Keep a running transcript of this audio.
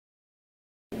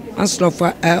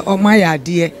MASLOC for my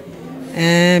idea,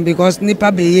 because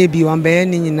nipa be bi wan be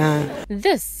ni nyina.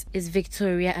 This is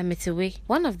Victoria Ametewe,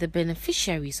 one of the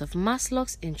beneficiaries of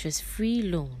MASLOC's interest-free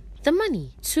loan. The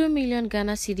money, 2 million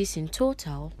Ghana cedis in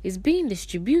total, is being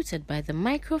distributed by the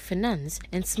Microfinance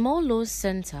and Small Loans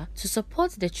Center to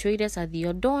support the traders at the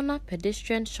Odawna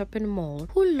pedestrian shopping mall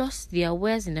who lost their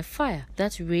wares in a fire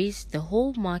that razed the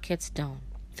whole market down.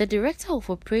 The Director of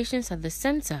Operations at the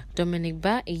center, Dominic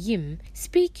Ba Eyim,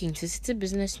 speaking to City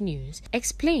Business News,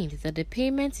 explained that the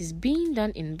payment is being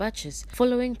done in batches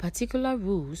following particular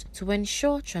rules to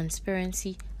ensure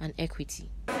transparency and equity.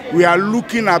 We are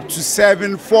looking up to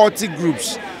 740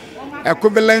 groups,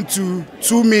 equivalent to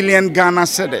 2 million Ghana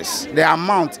cedis. The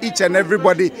amount, each and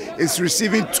everybody is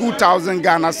receiving 2,000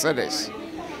 Ghana cedis.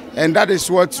 And that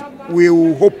is what we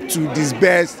will hope to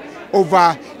disburse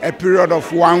over a period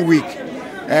of 1 week.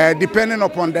 Depending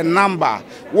upon the number,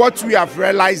 what we have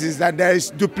realized is that there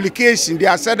is duplication. There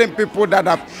are certain people that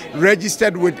have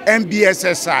registered with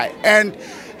MBSSI and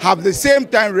have the same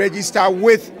time registered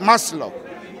with MASLOC.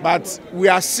 But we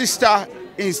are sister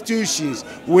institutions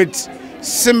with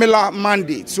similar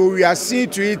mandates. So we are seeing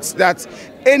to it that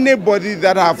anybody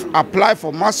that have applied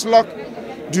for MASLOC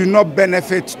do not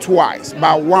benefit twice,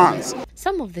 but once.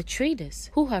 Some of the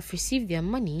traders who have received their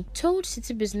money told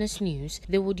City Business News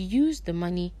they would use the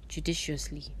money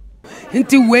judiciously.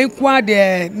 Inti we kwa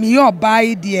de mi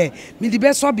obai de mi di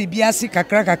be so bibia si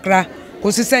kakra ko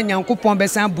se se Nyankopon be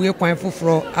san bue kwan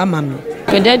foforo ama me.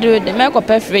 Pedro de me ko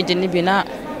perfect ni bi na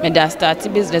me da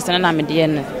start business na me de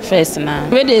no first na.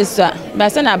 We dey so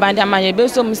ba se na band ama ye be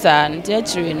so mu sa nti a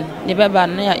chiri ni be ba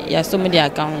na ya so mu de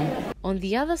account. On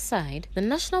the other side, the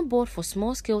National Board for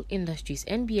Small-Scale Industries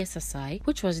 (NBSSI),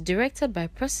 which was directed by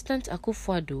President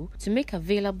Akufo-Addo to make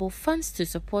available funds to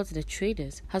support the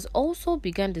traders, has also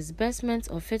begun disbursement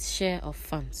of its share of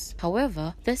funds.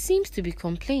 However, there seems to be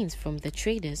complaints from the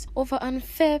traders over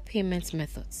unfair payment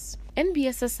methods.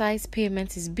 NBSSI's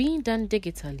payment is being done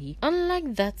digitally,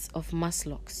 unlike that of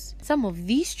MASLOC's. Some of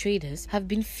these traders have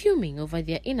been fuming over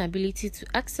their inability to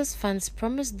access funds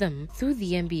promised them through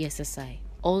the NBSSI.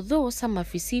 Although some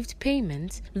have received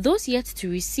payment, those yet to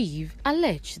receive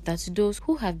allege that those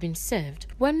who have been served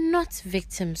were not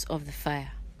victims of the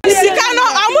fire.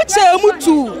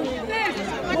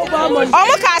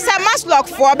 MASLOC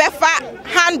for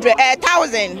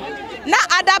 100,000. Na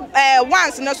other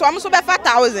ones no so almost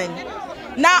 1,000.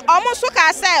 Na almost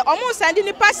say almost sending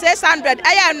the pass 600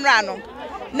 ayan rano.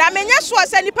 Na menya so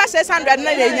send the pass 600 na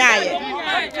nyaye.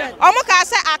 Almost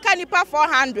say aka nipa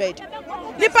 400.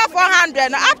 Nipa 400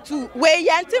 na up to we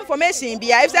yent information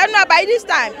bia if say no by this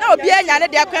time na obi anya ne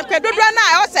de kwedodo na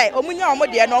I say omunya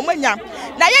omode na omunya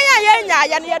na yen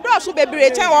ya ne do so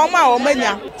bebere chen wo ma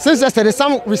omunya. Since yesterday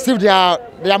some received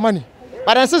their money,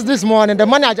 but then since this morning the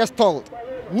money I just told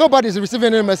nobody is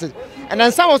receiving any message, and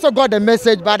then some also got the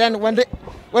message, but then when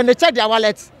they check their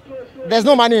wallets, there's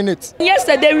no money in it.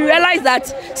 Yesterday we realized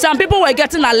that some people were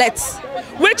getting alerts,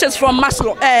 which is from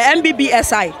MASLOC,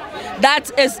 MBBSI,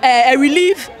 that is a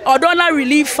relief or donor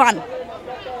relief fund.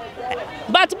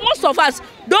 But most of us,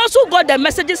 those who got the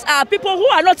messages are people who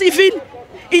are not even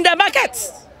in the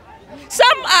markets.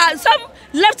 Some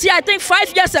left here I think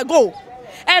 5 years ago,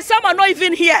 and some are not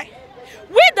even here.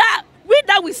 With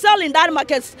that we sell in that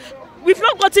markets, we've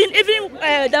not gotten even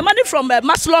the money from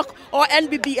MASLOC or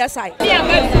NBBSI.